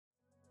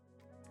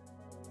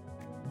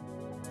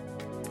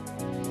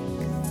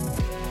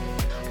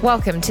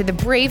Welcome to the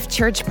Brave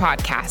Church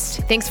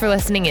Podcast. Thanks for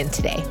listening in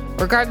today.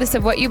 Regardless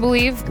of what you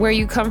believe, where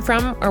you come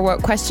from, or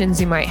what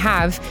questions you might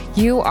have,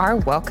 you are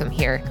welcome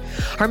here.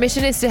 Our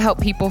mission is to help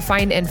people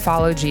find and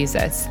follow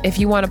Jesus. If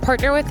you want to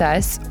partner with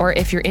us, or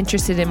if you're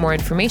interested in more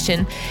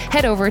information,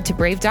 head over to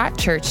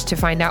brave.church to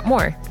find out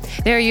more.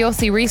 There you'll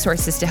see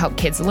resources to help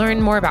kids learn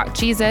more about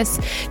Jesus,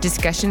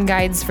 discussion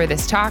guides for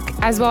this talk,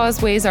 as well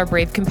as ways our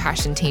Brave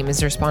Compassion team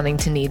is responding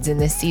to needs in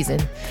this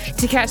season.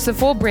 To catch the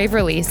full Brave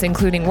release,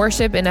 including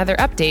worship and other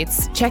updates,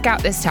 check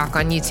out this talk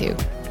on YouTube.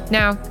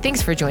 Now,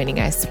 thanks for joining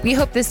us. We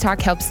hope this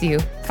talk helps you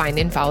find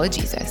and follow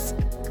Jesus.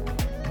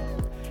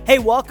 Hey,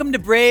 welcome to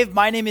Brave.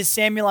 My name is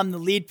Samuel. I'm the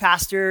lead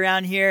pastor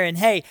around here. And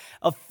hey,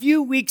 a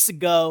few weeks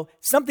ago,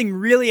 something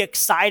really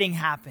exciting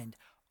happened.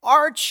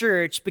 Our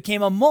church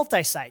became a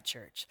multi-site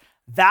church.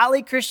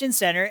 Valley Christian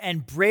Center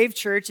and Brave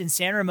Church in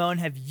San Ramon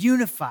have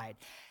unified.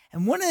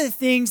 And one of the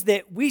things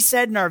that we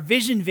said in our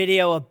vision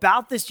video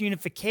about this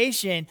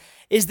unification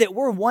is that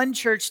we're one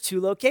church,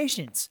 two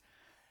locations.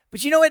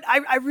 But you know what?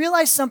 I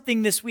realized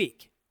something this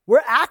week.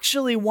 We're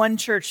actually one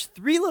church,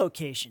 three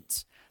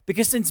locations.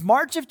 Because since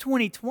March of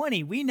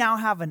 2020, we now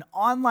have an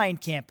online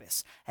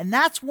campus. And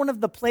that's one of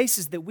the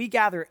places that we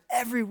gather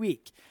every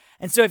week.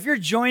 And so if you're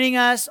joining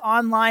us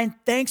online,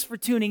 thanks for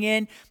tuning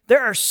in.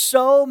 There are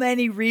so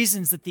many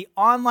reasons that the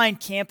online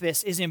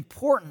campus is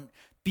important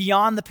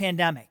beyond the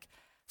pandemic.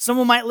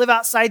 Someone might live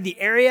outside the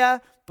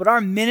area, but our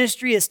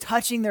ministry is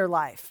touching their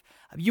life.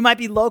 You might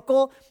be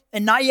local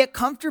and not yet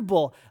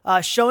comfortable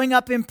showing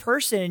up in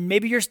person.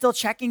 Maybe you're still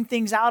checking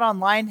things out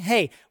online.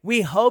 Hey,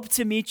 we hope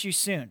to meet you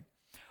soon.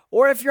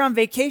 Or if you're on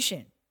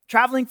vacation,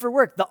 traveling for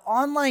work, the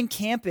online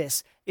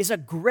campus is a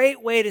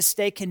great way to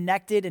stay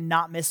connected and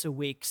not miss a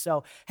week.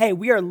 So, hey,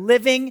 we are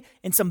living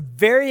in some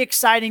very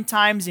exciting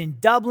times in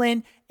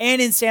Dublin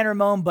and in San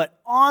Ramon, but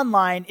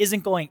online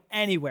isn't going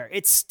anywhere.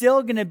 It's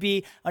still going to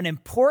be an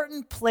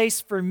important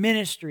place for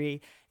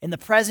ministry in the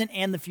present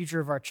and the future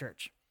of our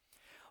church.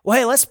 Well,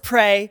 hey, let's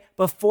pray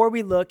before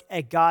we look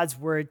at God's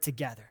word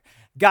together.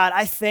 God,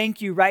 I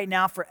thank you right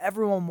now for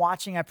everyone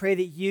watching. I pray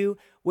that you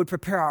would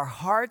prepare our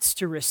hearts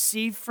to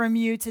receive from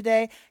you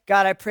today.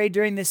 God, I pray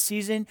during this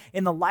season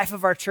in the life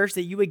of our church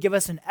that you would give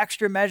us an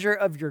extra measure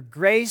of your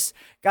grace.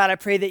 God, I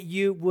pray that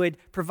you would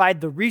provide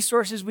the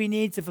resources we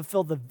need to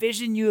fulfill the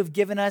vision you have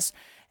given us.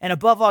 And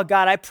above all,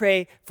 God, I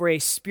pray for a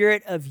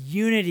spirit of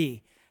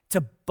unity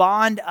to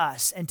bond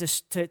us and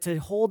to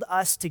hold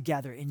us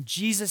together. In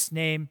Jesus'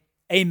 name,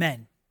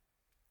 amen.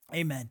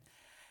 Amen.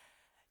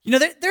 You know,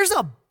 there's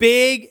a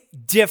big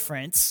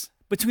difference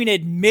between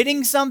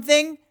admitting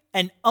something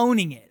and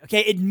owning it,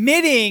 okay?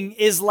 Admitting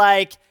is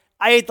like,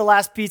 I ate the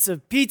last piece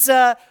of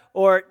pizza,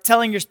 or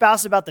telling your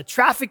spouse about the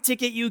traffic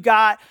ticket you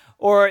got,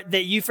 or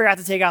that you forgot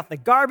to take out the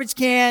garbage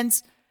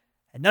cans,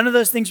 and none of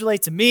those things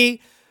relate to me.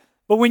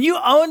 But when you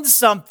own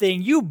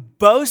something, you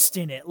boast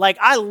in it. Like,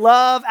 I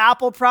love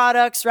Apple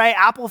products, right?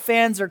 Apple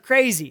fans are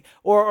crazy.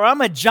 Or I'm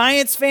a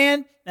Giants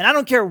fan, and I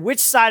don't care which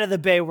side of the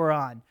bay we're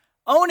on.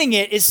 Owning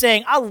it is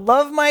saying, I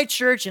love my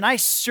church and I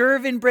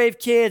serve in Brave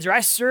Kids, or I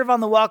serve on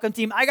the welcome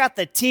team. I got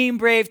the Team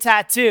Brave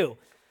tattoo.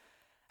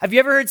 Have you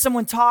ever heard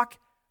someone talk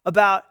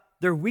about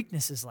their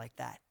weaknesses like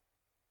that?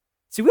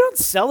 See, we don't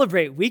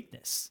celebrate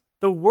weakness.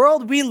 The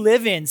world we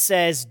live in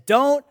says,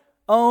 don't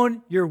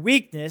own your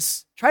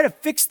weakness, try to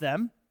fix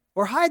them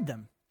or hide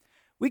them.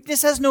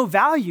 Weakness has no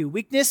value.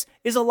 Weakness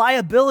is a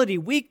liability.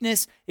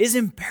 Weakness is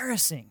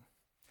embarrassing.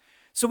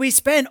 So we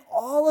spend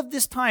all of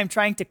this time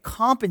trying to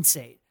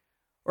compensate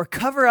or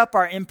cover up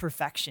our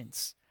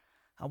imperfections.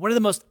 One of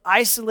the most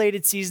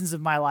isolated seasons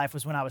of my life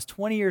was when I was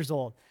 20 years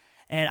old,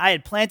 and I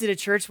had planted a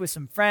church with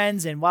some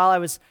friends, and while I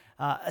was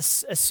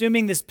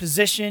assuming this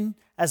position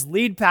as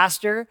lead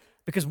pastor,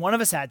 because one of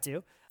us had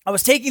to, I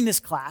was taking this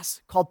class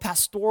called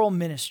Pastoral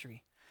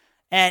Ministry,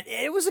 and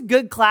it was a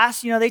good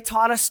class. You know, they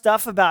taught us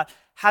stuff about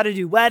how to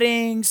do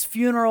weddings,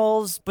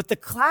 funerals, but the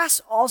class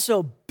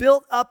also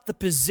built up the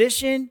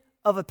position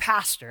of a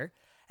pastor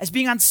as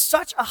being on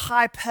such a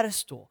high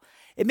pedestal.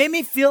 It made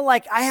me feel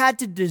like I had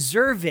to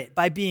deserve it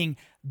by being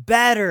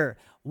better,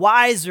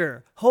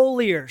 wiser,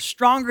 holier,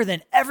 stronger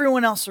than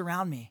everyone else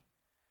around me,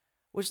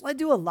 which led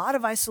to a lot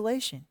of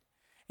isolation.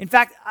 In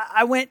fact,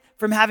 I went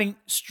from having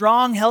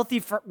strong,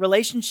 healthy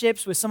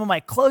relationships with some of my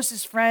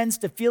closest friends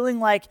to feeling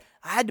like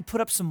I had to put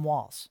up some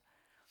walls.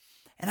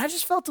 And I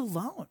just felt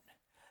alone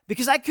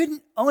because I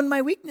couldn't own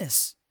my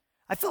weakness.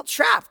 I felt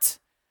trapped.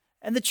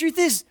 And the truth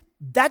is,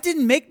 that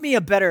didn't make me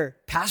a better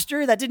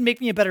pastor. That didn't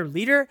make me a better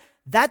leader.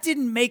 That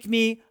didn't make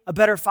me a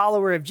better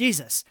follower of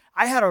Jesus.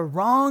 I had a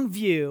wrong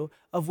view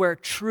of where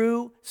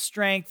true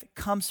strength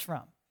comes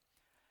from.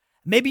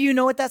 Maybe you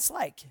know what that's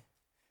like,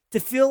 to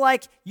feel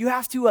like you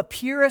have to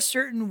appear a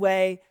certain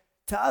way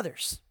to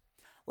others.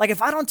 Like,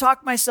 if I don't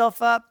talk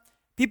myself up,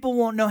 people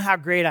won't know how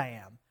great I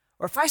am.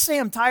 Or if I say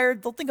I'm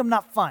tired, they'll think I'm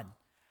not fun.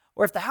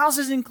 Or if the house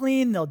isn't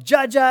clean, they'll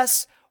judge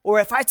us. Or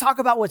if I talk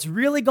about what's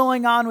really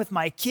going on with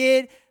my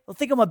kid, they'll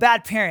think I'm a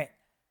bad parent.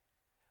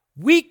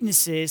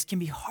 Weaknesses can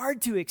be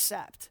hard to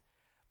accept.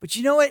 But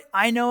you know what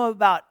I know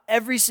about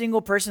every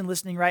single person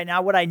listening right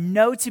now? What I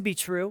know to be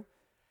true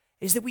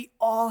is that we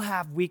all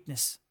have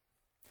weakness.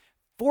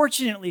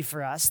 Fortunately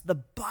for us, the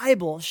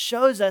Bible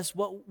shows us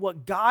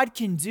what God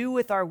can do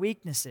with our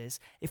weaknesses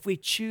if we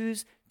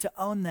choose to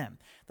own them.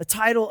 The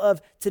title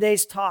of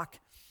today's talk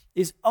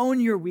is Own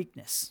Your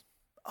Weakness.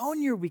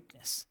 Own your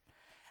weakness.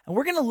 And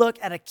we're going to look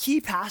at a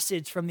key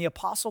passage from the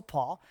Apostle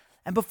Paul.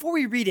 And before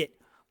we read it,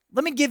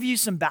 let me give you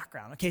some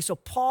background. Okay, so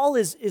Paul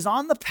is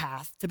on the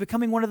path to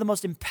becoming one of the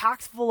most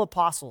impactful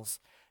apostles.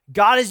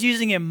 God is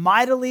using him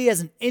mightily as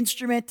an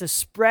instrument to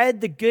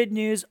spread the good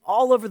news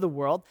all over the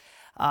world.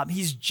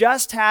 He's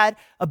just had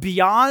a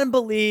beyond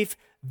belief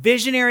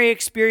visionary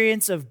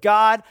experience of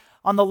God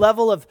on the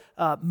level of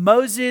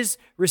Moses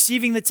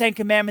receiving the Ten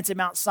Commandments at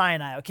Mount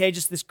Sinai, okay?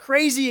 Just this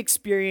crazy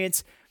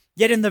experience.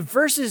 Yet in the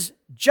verses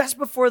just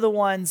before the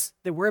ones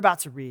that we're about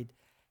to read,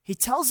 he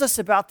tells us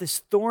about this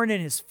thorn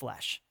in his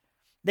flesh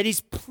that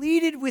he's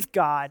pleaded with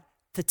God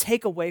to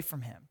take away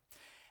from him.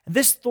 And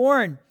this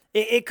thorn,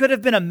 it could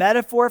have been a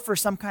metaphor for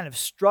some kind of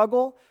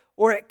struggle,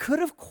 or it could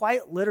have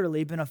quite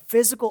literally been a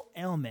physical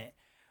ailment,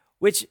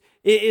 which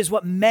is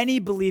what many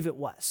believe it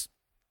was.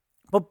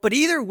 But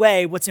either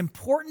way, what's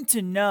important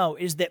to know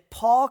is that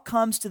Paul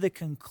comes to the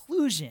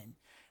conclusion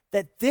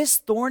that this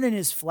thorn in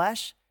his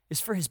flesh is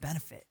for his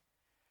benefit.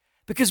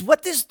 Because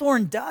what this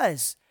thorn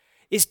does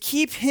is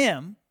keep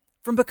him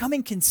from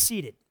becoming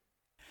conceited.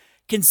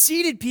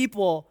 Conceited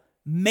people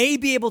may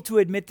be able to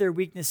admit their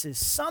weaknesses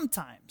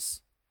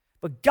sometimes,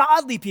 but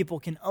godly people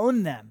can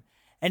own them,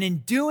 and in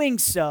doing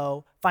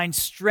so, find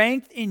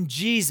strength in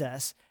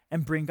Jesus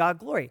and bring God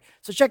glory.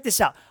 So check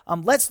this out.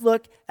 Let's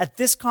look at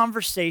this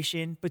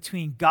conversation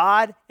between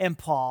God and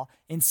Paul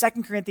in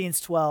 2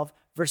 Corinthians 12,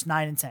 verse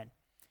 9 and 10.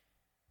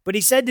 But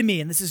he said to me,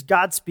 and this is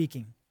God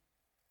speaking,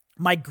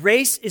 "My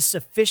grace is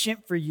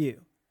sufficient for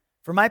you,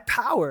 for my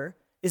power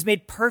is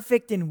made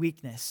perfect in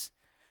weakness.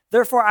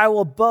 Therefore, I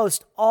will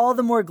boast all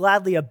the more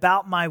gladly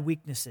about my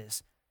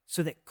weaknesses,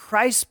 so that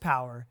Christ's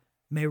power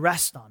may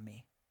rest on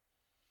me.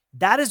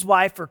 That is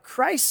why, for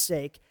Christ's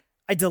sake,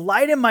 I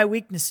delight in my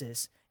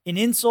weaknesses, in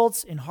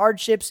insults, in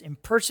hardships, in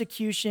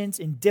persecutions,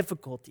 in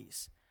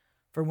difficulties.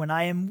 For when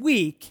I am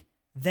weak,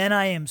 then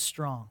I am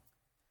strong."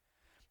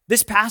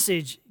 This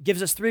passage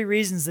gives us 3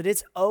 reasons that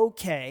it's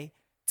okay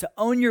to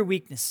own your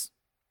weakness.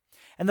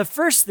 And the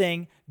first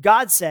thing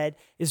God said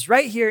is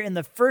right here in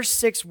the first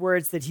 6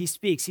 words that he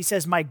speaks. He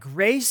says, "My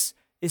grace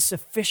is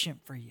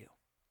sufficient for you."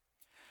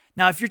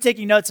 Now, if you're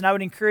taking notes, and I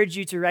would encourage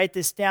you to write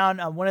this down,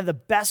 one of the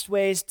best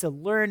ways to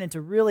learn and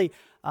to really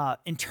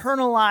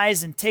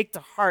internalize and take to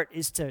heart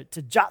is to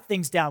jot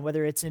things down,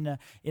 whether it's in a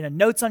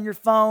notes on your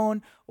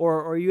phone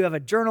or you have a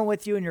journal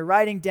with you and you're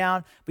writing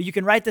down. But you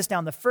can write this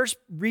down. The first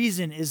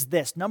reason is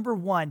this. Number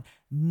 1,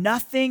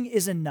 nothing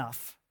is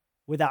enough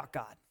without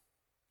God.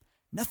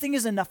 Nothing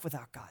is enough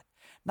without God.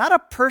 Not a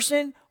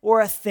person or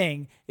a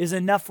thing is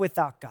enough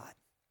without God.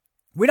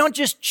 We don't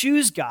just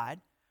choose God.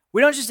 We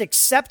don't just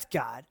accept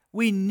God.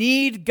 We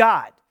need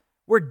God.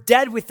 We're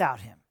dead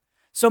without him.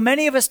 So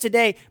many of us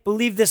today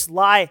believe this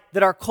lie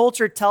that our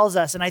culture tells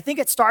us. And I think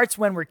it starts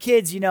when we're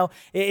kids. You know,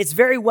 it's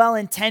very well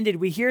intended.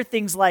 We hear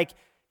things like,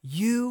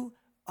 "You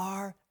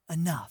are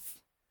enough."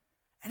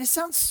 And it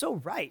sounds so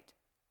right.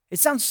 It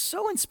sounds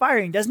so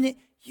inspiring, doesn't it?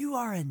 You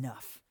are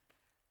enough.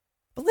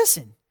 But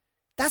listen,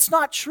 that's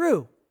not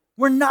true.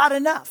 We're not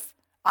enough.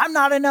 I'm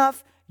not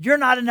enough. You're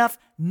not enough.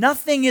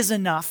 Nothing is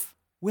enough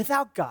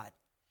without God.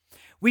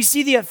 We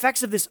see the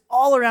effects of this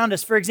all around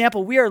us. For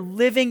example, we are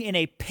living in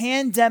a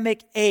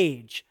pandemic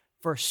age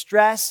for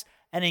stress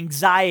and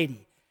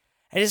anxiety.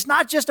 And it's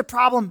not just a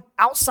problem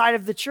outside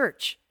of the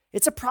church.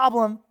 It's a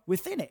problem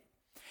within it.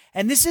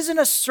 And this isn't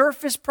a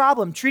surface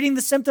problem. Treating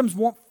the symptoms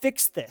won't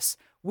fix this.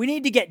 We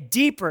need to get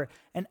deeper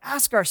and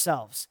ask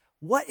ourselves,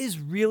 what is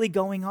really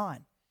going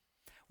on?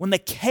 When the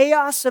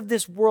chaos of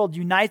this world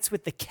unites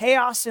with the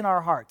chaos in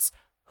our hearts,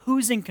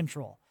 who's in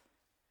control?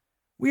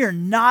 We are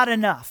not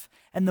enough.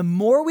 And the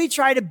more we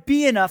try to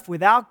be enough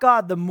without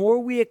God, the more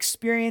we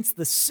experience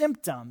the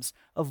symptoms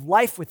of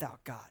life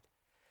without God.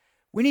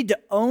 We need to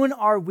own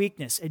our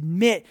weakness,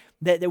 admit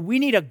that we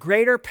need a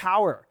greater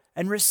power,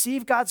 and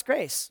receive God's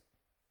grace.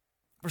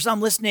 For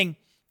some listening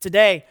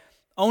today,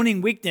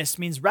 owning weakness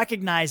means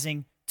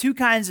recognizing 2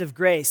 kinds of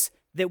grace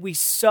that we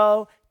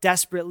so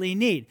desperately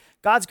need.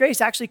 God's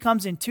grace actually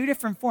comes in 2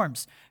 different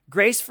forms: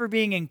 grace for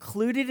being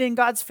included in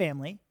God's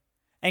family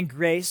and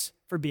grace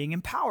for being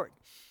empowered.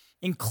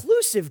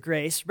 Inclusive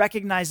grace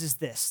recognizes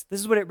this. This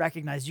is what it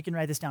recognizes. You can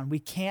write this down. We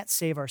can't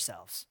save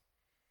ourselves.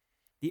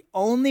 The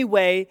only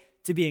way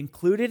to be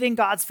included in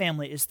God's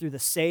family is through the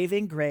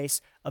saving grace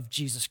of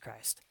Jesus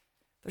Christ.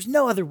 There's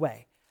no other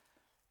way.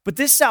 But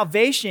this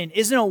salvation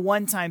isn't a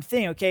one-time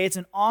thing, okay? It's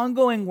an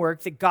ongoing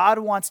work that God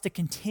wants to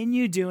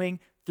continue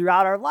doing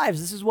throughout our lives.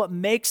 This is what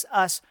makes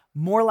us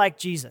more like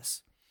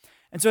Jesus.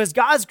 And so as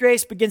God's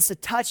grace begins to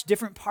touch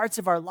different parts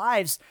of our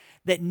lives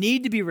that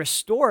need to be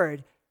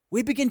restored,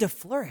 we begin to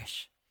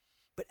flourish.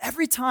 But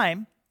every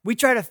time we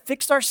try to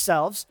fix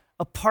ourselves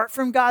apart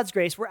from God's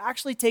grace, we're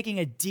actually taking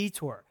a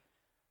detour.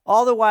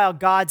 All the while,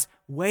 God's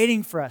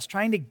waiting for us,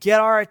 trying to get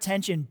our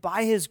attention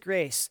by his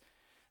grace.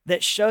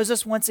 that shows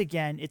us once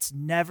again it's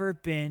never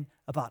been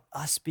about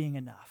us being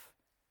enough.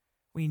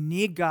 We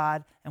need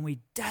God, and we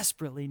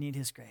desperately need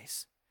his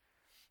grace.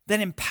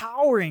 Then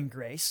empowering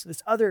grace,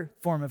 this other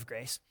form of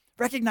grace,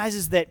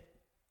 recognizes that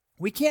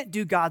we can't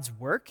do God's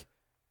work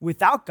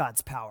without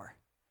God's power.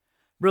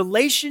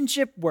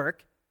 Relationship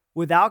work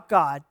without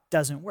God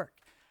doesn't work.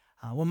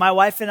 When my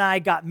wife and I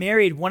got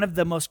married, one of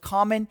the most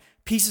common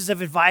pieces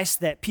of advice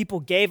that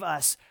people gave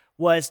us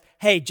was,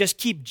 hey, just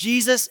keep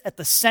Jesus at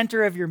the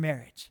center of your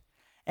marriage.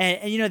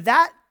 And you know,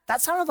 that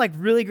sounded like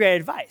really great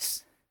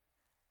advice.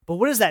 But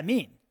what does that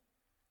mean?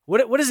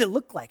 What does it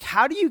look like?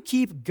 How do you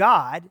keep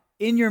God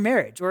in your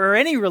marriage or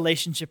any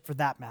relationship for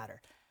that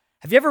matter?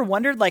 Have you ever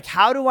wondered, like,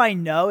 how do I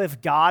know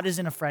if God is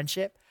in a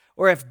friendship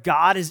or if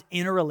God is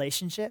in a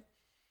relationship?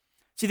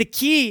 See, the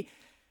key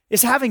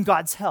is having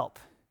God's help.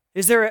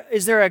 Is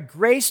there a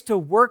grace to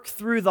work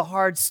through the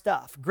hard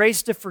stuff,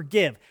 grace to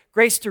forgive,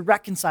 grace to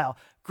reconcile,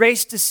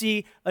 grace to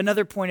see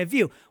another point of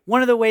view?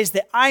 One of the ways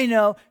that I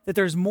know that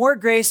there's more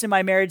grace in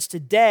my marriage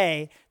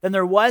today than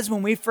there was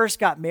when we first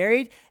got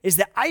married is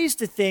that I used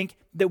to think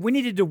that we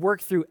needed to work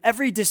through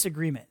every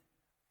disagreement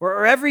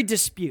or every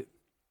dispute.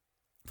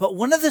 But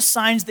one of the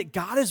signs that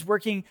God is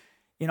working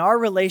in our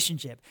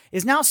relationship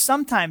is now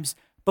sometimes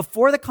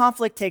before the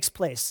conflict takes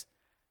place,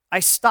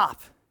 I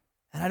stop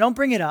and I don't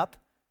bring it up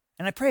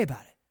and I pray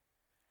about it.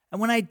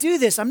 And when I do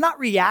this, I'm not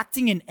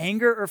reacting in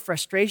anger or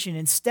frustration.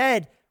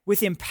 Instead,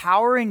 with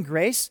empowering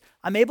grace,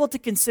 I'm able to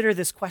consider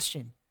this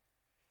question: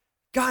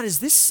 God, is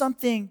this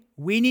something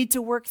we need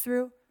to work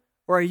through,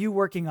 or are you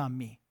working on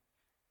me?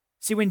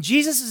 See, when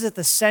Jesus is at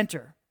the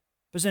center,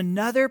 there's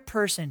another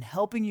person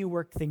helping you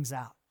work things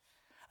out.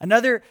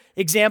 Another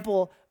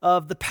example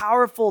of the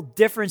powerful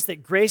difference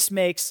that grace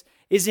makes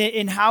is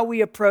in how we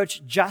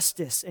approach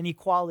justice and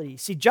equality.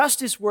 See,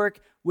 justice work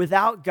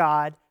without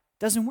God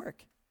doesn't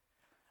work.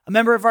 A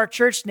member of our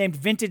church named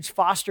Vintage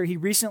Foster, he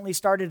recently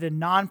started a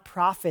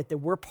nonprofit that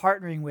we're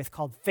partnering with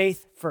called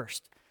Faith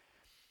First.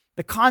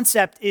 The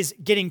concept is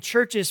getting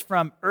churches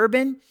from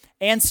urban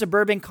and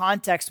suburban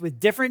contexts with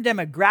different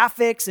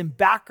demographics and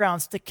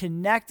backgrounds to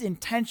connect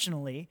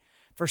intentionally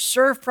for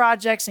serve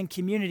projects and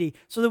community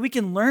so that we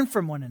can learn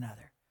from one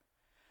another.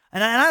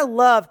 And I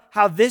love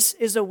how this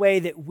is a way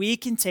that we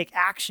can take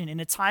action in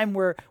a time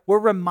where we're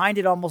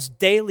reminded almost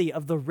daily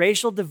of the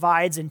racial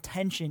divides and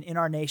tension in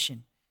our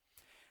nation.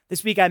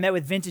 This week I met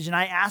with Vintage and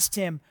I asked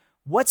him,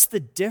 what's the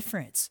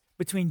difference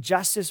between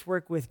justice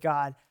work with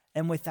God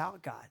and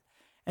without God?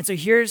 And so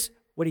here's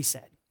what he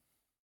said.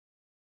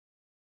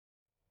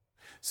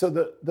 So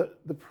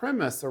the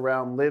premise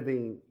around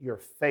living your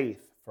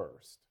faith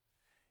first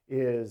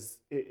is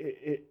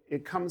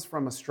it comes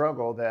from a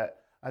struggle that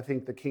I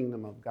think the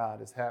kingdom of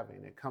God is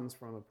having. It comes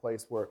from a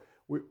place where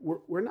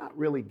we're not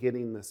really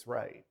getting this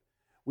right.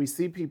 We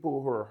see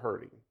people who are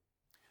hurting,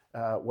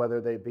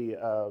 whether they be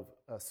of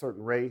a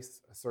certain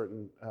race, a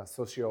certain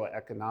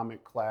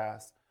socioeconomic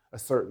class, a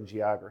certain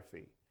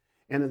geography.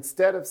 And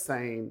instead of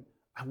saying,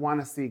 I want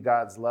to see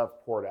God's love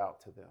poured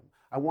out to them,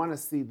 I want to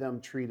see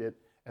them treated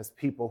as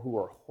people who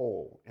are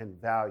whole and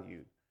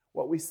valued,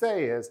 what we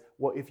say is,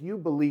 well, if you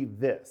believe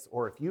this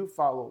or if you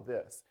follow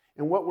this,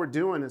 and what we're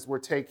doing is we're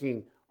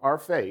taking our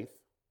faith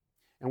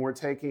and we're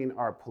taking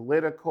our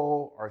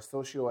political, our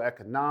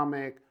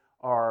socioeconomic,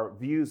 our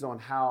views on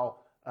how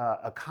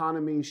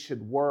economies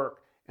should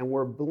work, and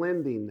we're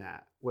blending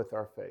that with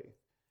our faith.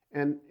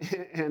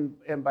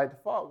 And by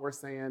default, we're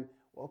saying,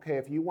 okay,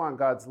 if you want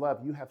God's love,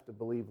 you have to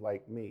believe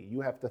like me.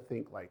 You have to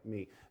think like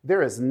me.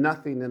 There is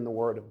nothing in the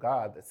Word of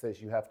God that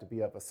says you have to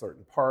be of a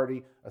certain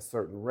party, a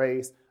certain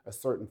race, a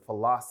certain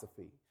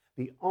philosophy.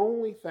 The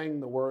only thing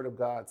the Word of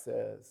God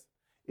says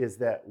is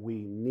that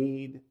we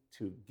need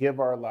to give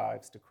our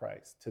lives to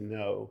Christ, to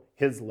know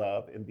his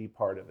love and be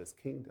part of his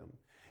kingdom.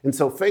 And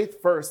so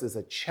Faith First is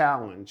a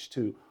challenge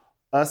to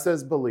us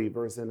as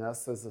believers and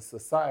us as a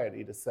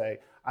society to say,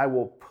 I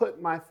will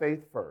put my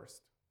faith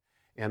first,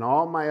 and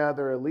all my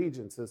other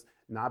allegiances,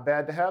 not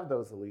bad to have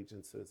those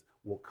allegiances,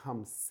 will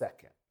come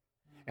second.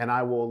 And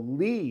I will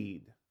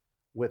lead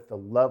with the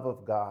love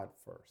of God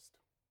first.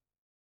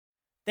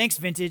 Thanks,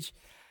 Vintage.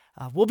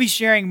 We'll be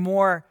sharing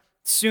more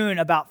soon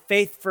about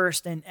Faith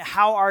First and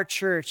how our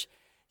church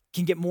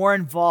can get more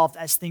involved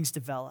as things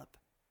develop.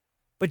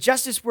 But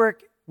justice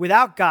work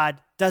without God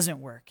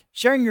doesn't work.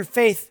 Sharing your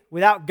faith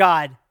without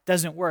God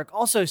doesn't work.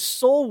 Also,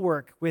 soul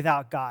work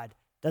without God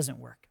doesn't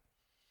work.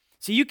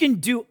 So you can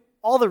do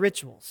all the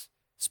rituals,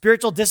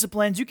 spiritual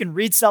disciplines, you can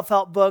read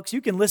self-help books,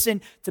 you can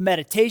listen to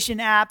meditation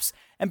apps,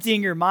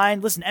 emptying your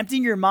mind. Listen,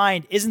 emptying your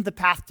mind isn't the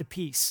path to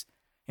peace.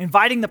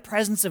 Inviting the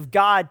presence of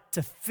God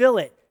to fill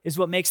it is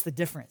what makes the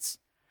difference.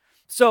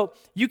 So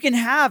you can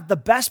have the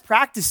best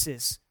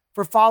practices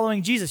for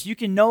following Jesus. You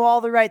can know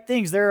all the right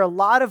things. There are a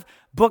lot of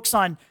books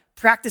on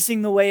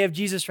practicing the way of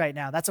Jesus right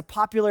now. That's a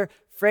popular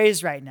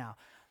phrase right now.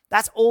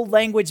 That's old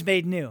language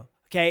made new.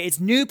 Okay, it's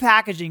new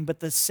packaging,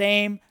 but the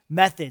same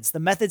methods. The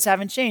methods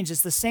haven't changed.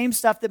 It's the same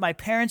stuff that my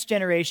parents'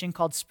 generation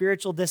called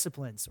spiritual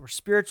disciplines or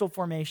spiritual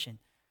formation.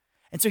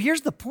 And so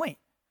here's the point.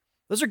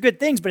 Those are good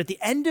things, but at the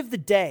end of the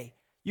day,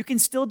 you can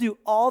still do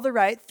all the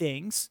right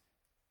things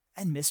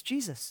and miss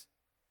Jesus.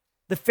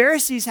 The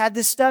Pharisees had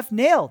this stuff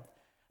nailed,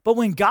 but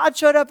when God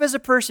showed up as a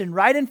person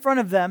right in front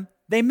of them,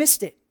 they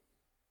missed it.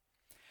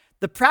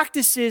 The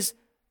practices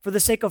for the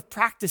sake of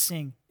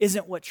practicing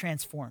isn't what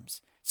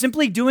transforms.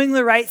 Simply doing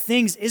the right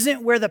things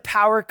isn't where the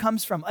power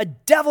comes from. A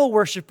devil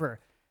worshiper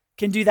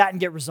can do that and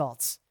get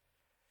results.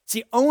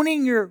 See,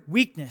 owning your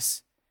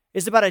weakness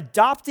is about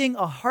adopting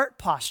a heart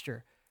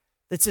posture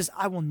that says,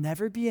 I will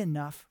never be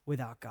enough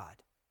without God.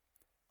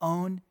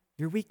 Own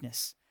your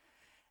weakness.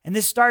 And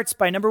this starts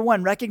by, number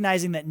one,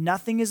 recognizing that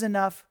nothing is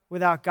enough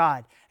without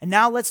God. And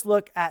now let's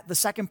look at the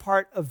second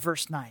part of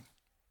verse 9.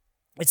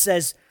 It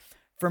says,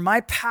 for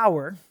my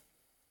power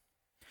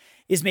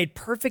is made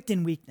perfect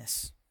in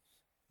weakness.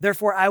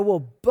 Therefore, I will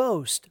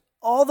boast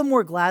all the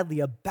more gladly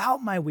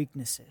about my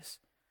weaknesses,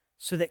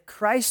 so that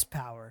Christ's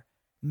power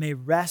may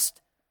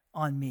rest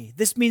on me.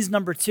 This means,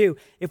 number two,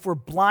 if we're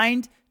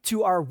blind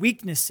to our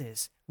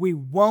weaknesses, we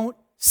won't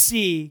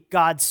see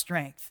God's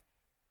strength.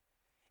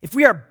 If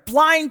we are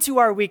blind to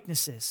our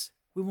weaknesses,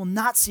 we will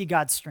not see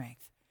God's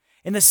strength.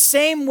 In the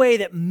same way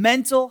that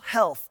mental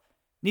health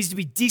needs to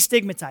be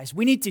destigmatized,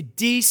 we need to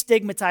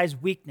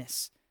destigmatize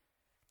weakness.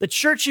 The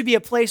church should be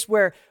a place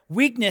where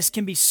weakness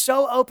can be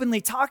so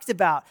openly talked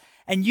about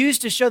and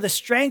used to show the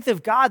strength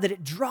of God that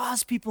it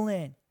draws people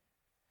in.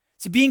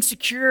 See, being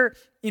secure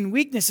in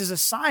weakness is a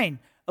sign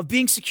of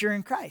being secure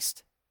in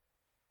Christ.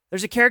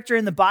 There's a character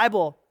in the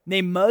Bible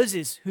named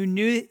Moses who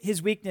knew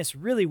his weakness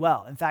really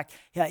well. In fact,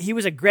 he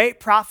was a great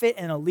prophet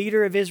and a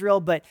leader of Israel,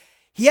 but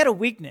he had a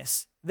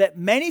weakness that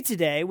many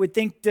today would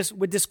think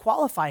would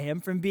disqualify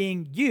him from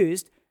being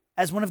used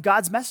as one of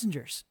God's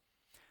messengers.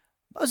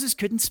 Moses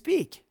couldn't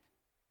speak.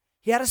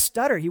 He had a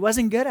stutter. He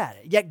wasn't good at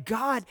it. Yet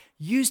God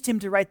used him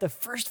to write the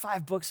first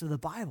 5 books of the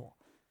Bible.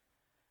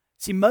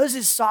 See,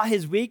 Moses saw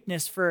his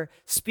weakness for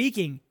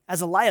speaking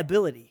as a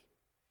liability.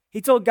 He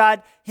told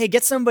God, hey,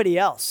 get somebody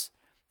else.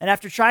 And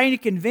after trying to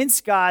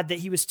convince God that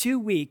he was too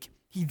weak,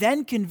 he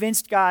then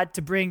convinced God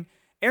to bring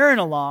Aaron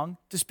along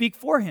to speak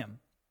for him.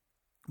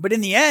 But in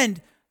the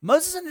end,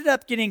 Moses ended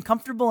up getting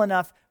comfortable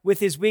enough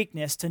with his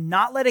weakness to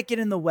not let it get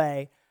in the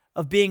way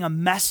of being a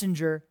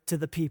messenger to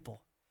the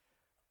people.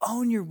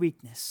 Own your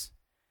weakness.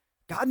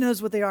 God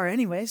knows what they are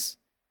anyways.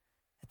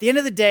 At the end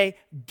of the day,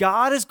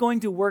 God is going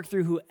to work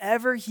through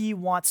whoever he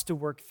wants to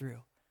work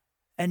through,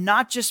 and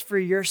not just for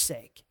your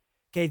sake.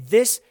 Okay,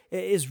 this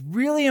is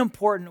really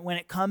important when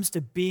it comes to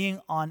being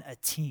on a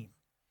team.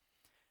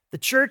 The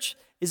church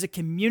is a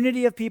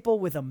community of people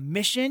with a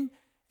mission,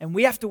 and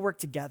we have to work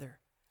together.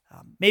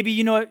 Maybe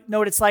you know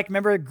what it's like.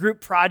 Remember group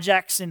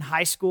projects in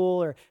high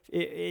school or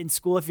in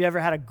school, if you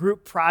ever had a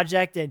group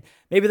project and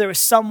maybe there was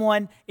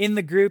someone in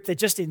the group that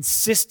just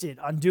insisted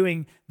on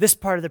doing this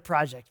part of the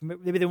project.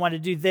 Maybe they wanted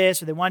to do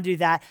this or they wanted to do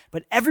that,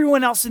 but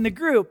everyone else in the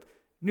group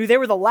knew they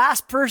were the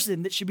last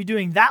person that should be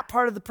doing that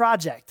part of the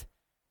project.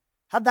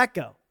 How'd that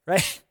go,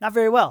 right? Not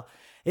very well.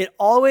 It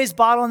always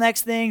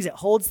bottlenecks things. It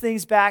holds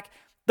things back.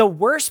 The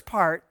worst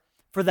part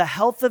for the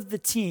health of the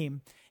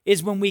team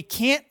is when we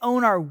can't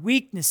own our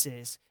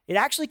weaknesses. It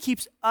actually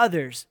keeps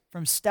others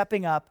from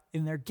stepping up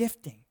in their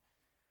gifting.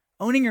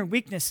 Owning your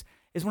weakness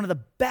is one of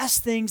the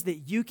best things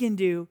that you can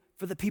do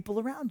for the people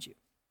around you.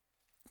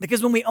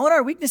 Because when we own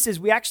our weaknesses,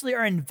 we actually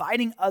are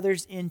inviting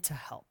others in to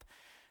help.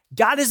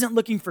 God isn't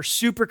looking for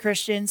super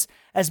Christians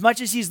as much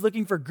as he's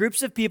looking for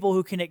groups of people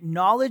who can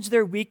acknowledge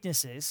their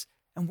weaknesses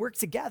and work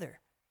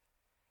together.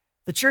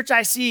 The church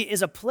I see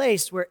is a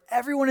place where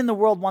everyone in the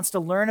world wants to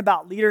learn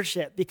about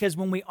leadership, because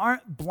when we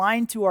aren't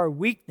blind to our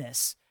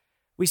weakness,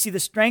 we see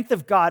the strength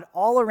of God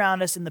all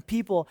around us and the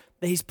people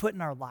that he's put in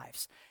our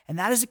lives. And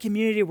that is a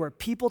community where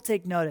people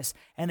take notice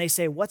and they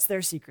say, what's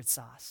their secret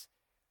sauce?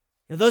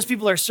 You know, those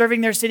people are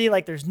serving their city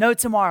like there's no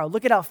tomorrow.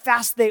 Look at how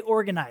fast they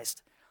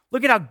organized.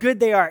 Look at how good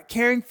they are at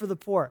caring for the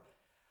poor.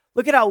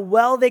 Look at how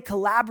well they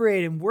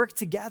collaborate and work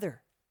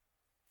together.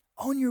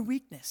 Own your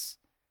weakness.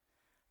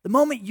 The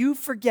moment you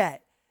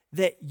forget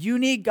that you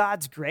need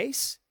God's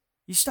grace,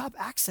 you stop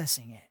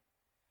accessing it.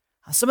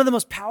 Some of the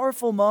most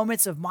powerful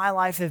moments of my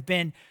life have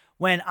been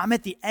when I'm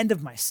at the end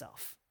of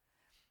myself,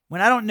 when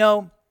I don't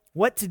know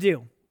what to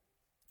do.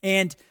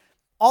 And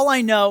all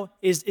I know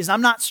is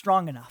I'm not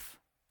strong enough.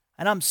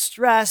 And I'm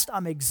stressed,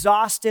 I'm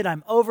exhausted,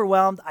 I'm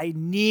overwhelmed. I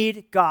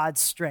need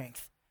God's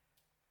strength.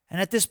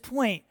 And at this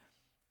point,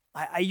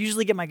 I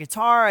usually get my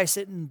guitar, I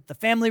sit in the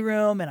family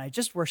room, and I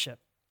just worship.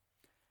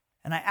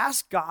 And I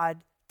ask God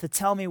to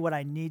tell me what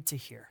I need to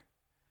hear,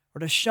 or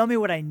to show me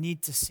what I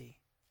need to see,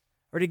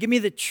 or to give me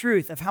the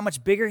truth of how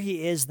much bigger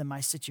he is than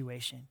my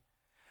situation.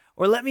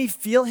 Or let me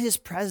feel his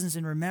presence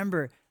and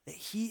remember that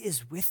he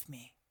is with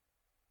me.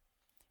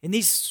 In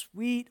these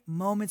sweet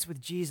moments with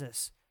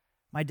Jesus,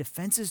 my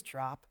defenses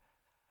drop.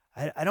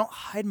 I don't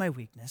hide my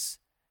weakness.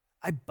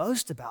 I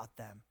boast about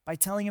them by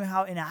telling him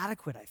how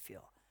inadequate I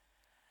feel.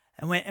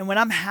 And when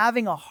I'm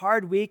having a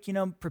hard week,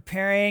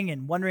 preparing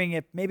and wondering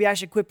if maybe I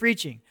should quit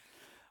preaching,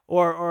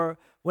 or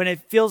when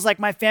it feels like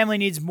my family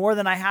needs more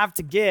than I have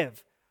to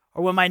give,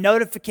 or when my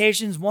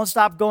notifications won't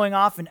stop going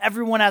off and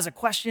everyone has a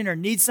question or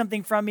needs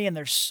something from me and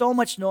there's so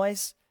much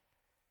noise,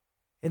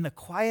 in the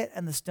quiet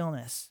and the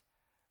stillness,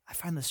 I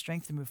find the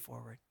strength to move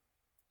forward.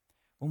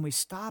 When we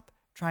stop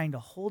trying to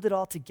hold it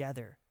all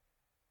together,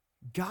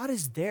 God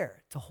is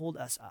there to hold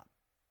us up.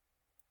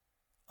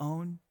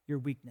 Own your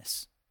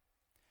weakness.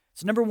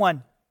 So number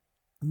one,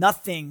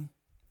 nothing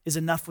is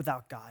enough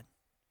without God.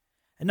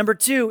 And number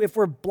two, if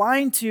we're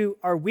blind to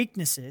our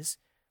weaknesses,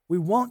 we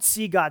won't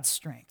see God's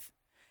strength.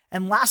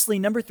 And lastly,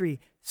 number three,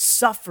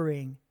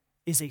 suffering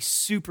is a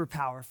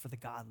superpower for the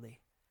godly.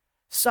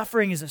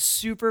 Suffering is a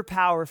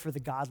superpower for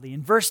the godly.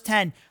 In verse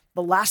 10,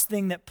 the last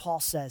thing that Paul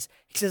says,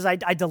 he says, I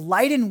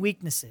delight in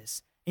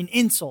weaknesses, in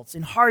insults,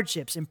 in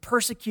hardships, in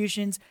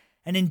persecutions,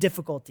 and in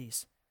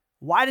difficulties.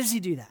 Why does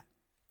he do that?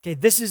 Okay,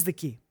 this is the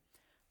key.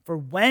 For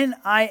when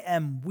I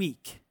am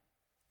weak,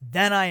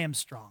 then I am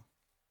strong.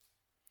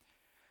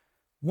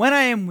 When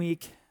I am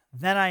weak,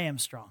 then I am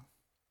strong.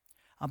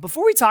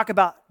 Before we talk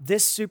about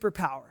this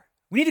superpower,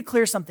 we need to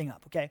clear something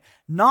up, okay?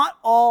 Not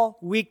all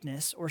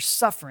weakness or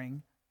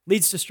suffering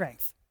leads to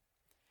strength.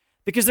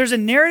 Because there's a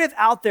narrative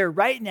out there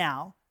right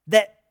now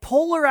that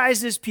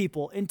polarizes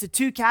people into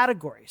two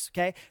categories,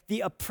 okay?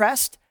 The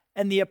oppressed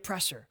and the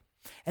oppressor.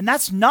 And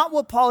that's not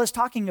what Paul is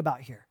talking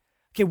about here.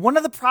 Okay, one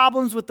of the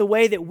problems with the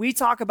way that we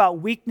talk about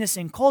weakness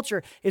in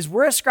culture is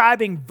we're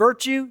ascribing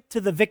virtue to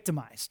the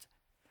victimized.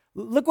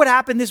 Look what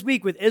happened this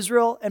week with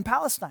Israel and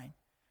Palestine.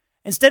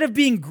 Instead of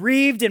being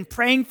grieved and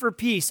praying for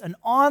peace, an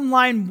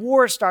online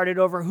war started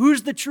over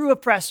who's the true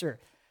oppressor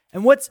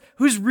and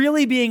who's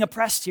really being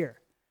oppressed here.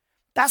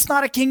 That's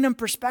not a kingdom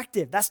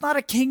perspective. That's not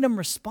a kingdom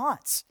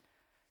response.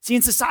 See,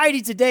 in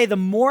society today, the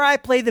more I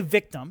play the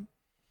victim,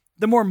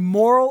 the more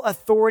moral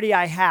authority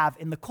I have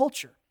in the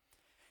culture.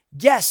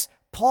 Yes,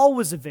 Paul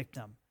was a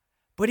victim,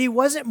 but he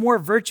wasn't more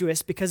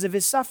virtuous because of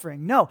his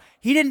suffering. No,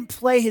 he didn't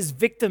play his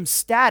victim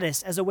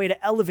status as a way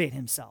to elevate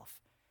himself.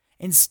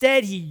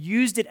 Instead, he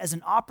used it as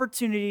an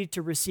opportunity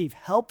to receive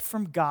help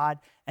from God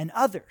and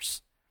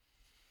others.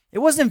 It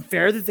wasn't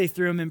fair that they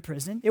threw him in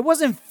prison. It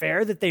wasn't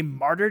fair that they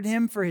martyred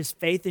him for his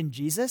faith in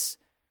Jesus,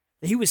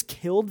 that he was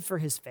killed for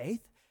his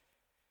faith.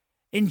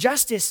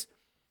 Injustice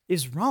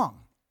is wrong,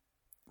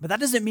 but that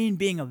doesn't mean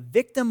being a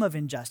victim of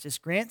injustice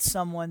grants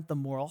someone the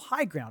moral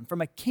high ground.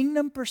 From a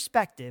kingdom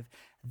perspective,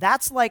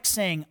 that's like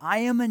saying, I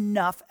am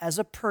enough as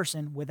a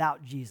person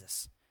without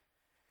Jesus.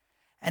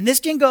 And this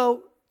can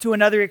go to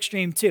another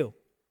extreme too.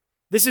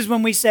 This is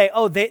when we say,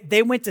 oh,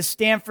 they went to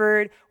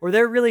Stanford, or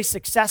they're really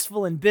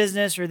successful in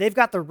business, or they've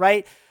got the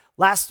right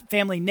last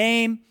family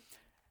name.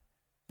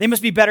 They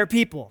must be better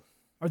people,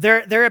 or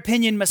their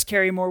opinion must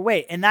carry more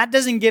weight. And that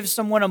doesn't give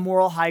someone a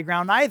moral high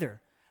ground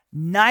either.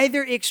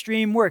 Neither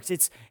extreme works.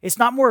 It's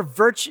not more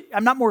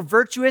I'm not more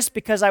virtuous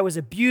because I was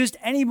abused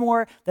any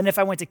more than if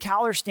I went to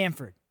Cal or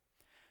Stanford.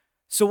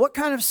 So what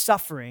kind of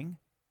suffering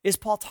is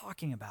Paul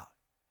talking about?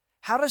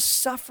 How does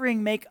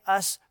suffering make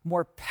us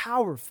more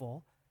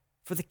powerful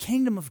for the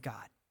kingdom of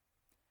God?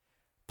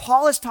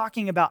 Paul is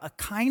talking about a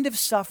kind of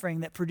suffering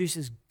that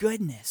produces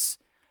goodness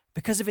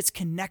because of its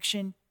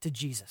connection to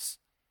Jesus.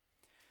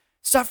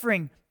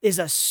 Suffering is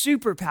a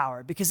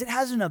superpower because it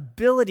has an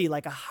ability,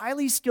 like a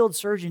highly skilled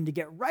surgeon, to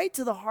get right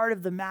to the heart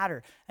of the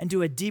matter and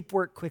do a deep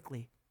work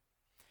quickly.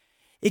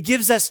 It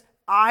gives us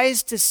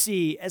eyes to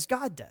see as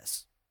God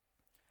does.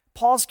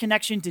 Paul's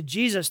connection to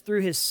Jesus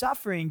through his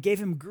suffering gave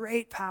him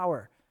great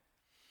power.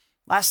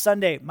 Last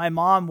Sunday, my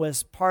mom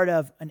was part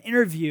of an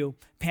interview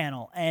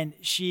panel, and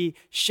she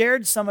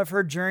shared some of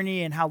her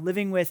journey and how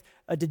living with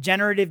a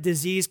degenerative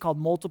disease called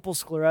multiple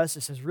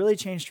sclerosis has really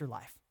changed her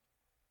life.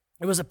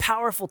 It was a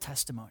powerful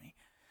testimony.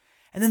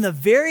 And then the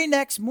very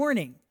next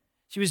morning,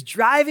 she was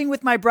driving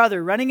with my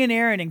brother, running an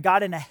errand, and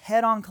got in a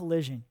head-on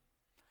collision.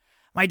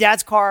 My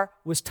dad's car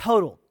was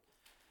totaled.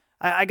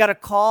 I got a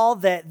call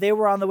that they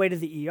were on the way to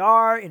the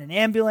ER in an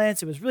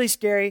ambulance. It was really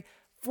scary.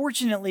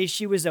 Fortunately,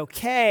 she was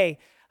okay.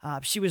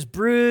 She was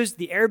bruised,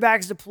 the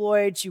airbags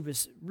deployed, she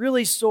was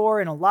really sore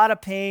and a lot of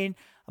pain,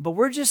 but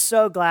we're just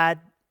so glad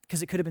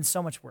because it could have been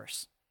so much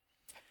worse.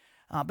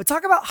 But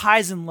talk about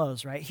highs and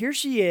lows, right? Here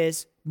she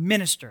is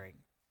ministering,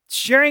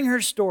 sharing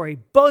her story,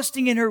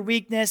 boasting in her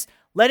weakness,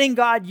 letting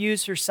God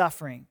use her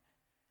suffering.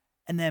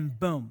 And then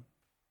boom,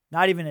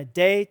 not even a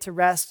day to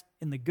rest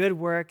in the good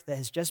work that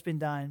has just been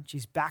done,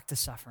 she's back to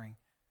suffering.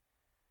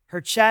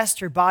 Her chest,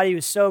 her body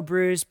was so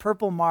bruised,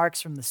 purple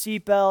marks from the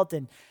seatbelt,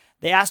 and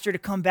they asked her to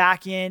come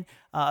back in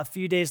a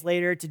few days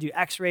later to do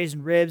x-rays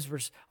and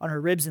ribs on her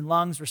ribs and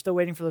lungs. We're still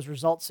waiting for those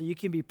results, so you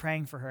can be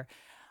praying for her.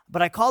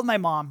 But I called my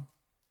mom,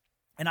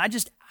 and I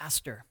just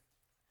asked her.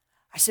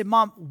 I said,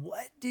 Mom,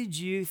 what did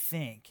you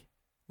think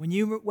when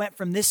you went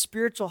from this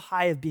spiritual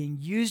high of being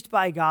used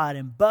by God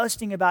and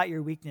boasting about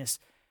your weakness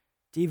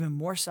to even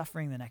more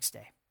suffering the next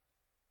day?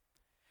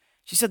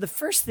 She said, the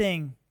first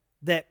thing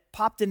that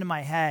popped into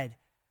my head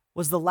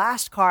was the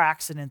last car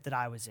accident that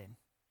I was in.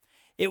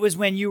 It was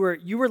when you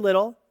were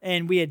little,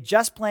 and we had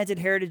just planted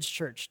Heritage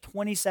Church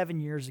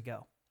 27 years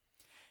ago.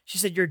 She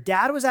said, your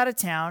dad was out of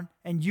town,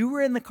 and you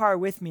were in the car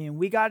with me, and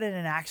we got in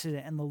an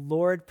accident, and the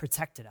Lord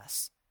protected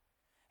us.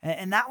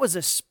 And that was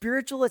a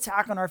spiritual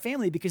attack on our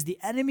family because the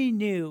enemy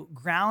knew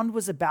ground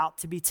was about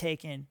to be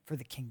taken for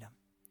the kingdom.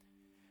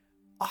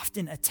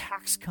 Often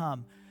attacks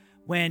come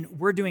when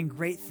we're doing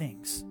great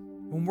things,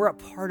 when we're a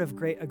part of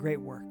a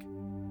great work.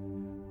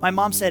 My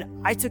mom said,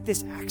 I took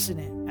this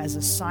accident as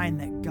a sign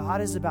that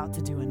God is about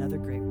to do another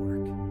great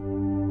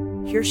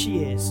work. Here she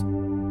is,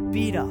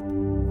 beat up,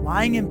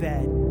 lying in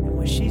bed, and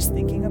what she's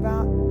thinking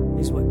about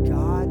is what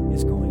God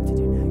is going to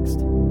do next.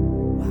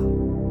 Wow.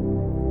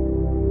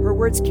 Her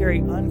words carry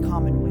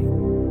uncommon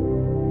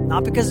weight.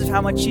 Not because of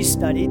how much she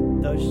studied,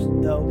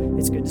 though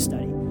it's good to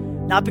study.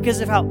 Not because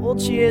of how old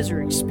she is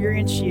or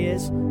experienced she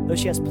is, though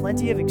she has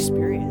plenty of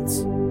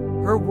experience.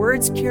 Her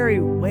words carry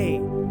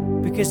weight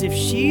because if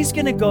she's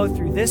going to go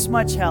through this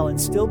much hell and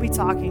still be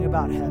talking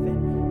about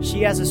heaven,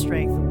 she has a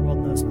strength the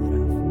world knows not of.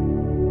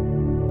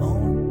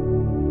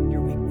 Own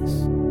your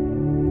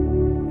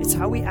weakness. It's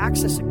how we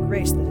access a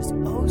grace that is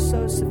oh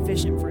so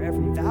sufficient for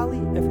every valley,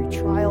 every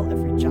trial,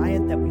 every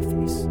giant that we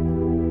face.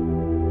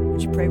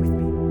 Would you pray with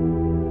me?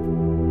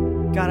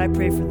 God, I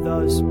pray for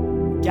those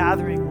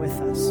gathering with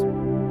us,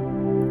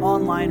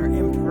 online or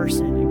in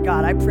person. And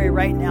God, I pray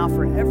right now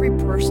for every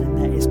person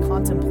that is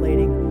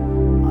contemplating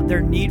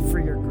their need for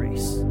your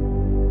grace.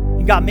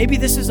 And God, maybe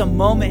this is a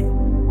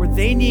moment where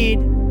they need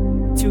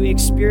to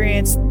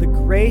experience the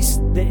grace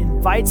that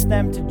invites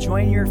them to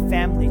join your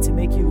family, to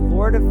make you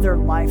Lord of their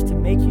life, to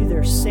make you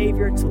their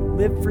Savior, to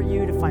live for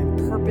you, to find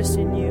purpose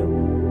in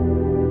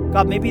you.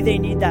 God, maybe they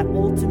need that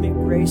ultimate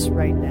grace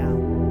right now.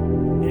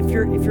 And if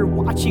you're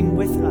watching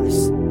with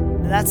us,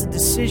 and that's a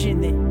decision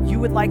that you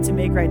would like to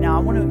make right now, I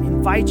want to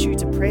invite you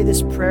to pray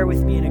this prayer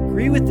with me and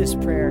agree with this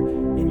prayer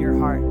in your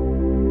heart.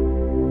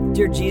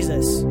 Dear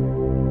Jesus,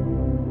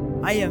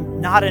 I am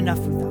not enough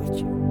without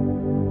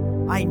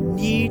you. I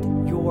need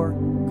your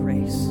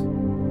grace.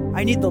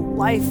 I need the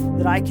life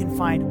that I can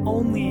find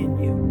only in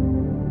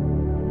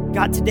you.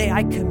 God, today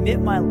I commit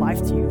my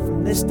life to you.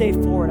 From this day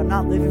forward, I'm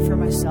not living for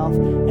myself,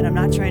 and I'm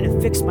not trying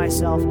to fix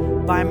myself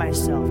by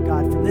myself.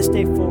 God, from this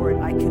day forward,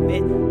 I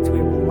commit to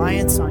a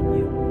reliance on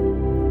you.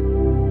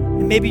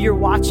 And maybe you're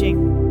watching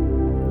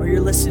or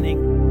you're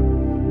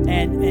listening,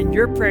 and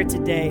your prayer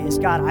today is,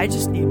 God, I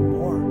just need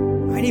more.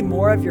 I need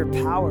more of your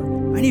power.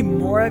 I need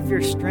more of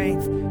your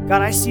strength.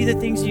 God, I see the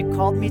things you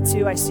called me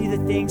to. I see the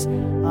things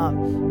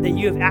that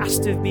you have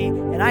asked of me,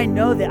 and I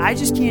know that I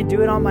just can't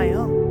do it on my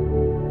own.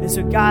 And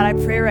so, God, I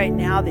pray right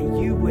now that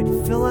you would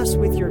fill us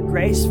with your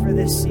grace for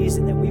this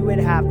season, that we would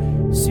have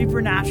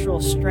supernatural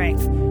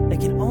strength that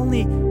can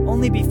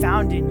only be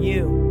found in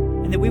you,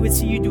 and that we would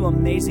see you do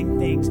amazing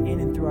things in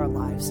and through our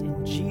lives.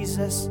 In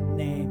Jesus'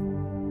 name,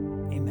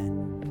 amen.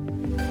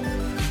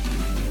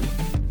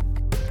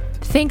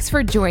 Thanks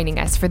for joining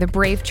us for the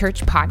Brave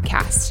Church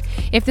podcast.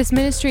 If this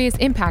ministry is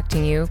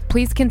impacting you,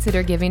 please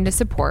consider giving to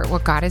support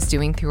what God is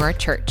doing through our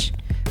church.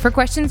 For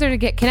questions or to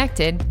get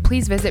connected,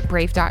 please visit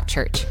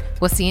brave.church.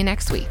 We'll see you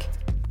next week.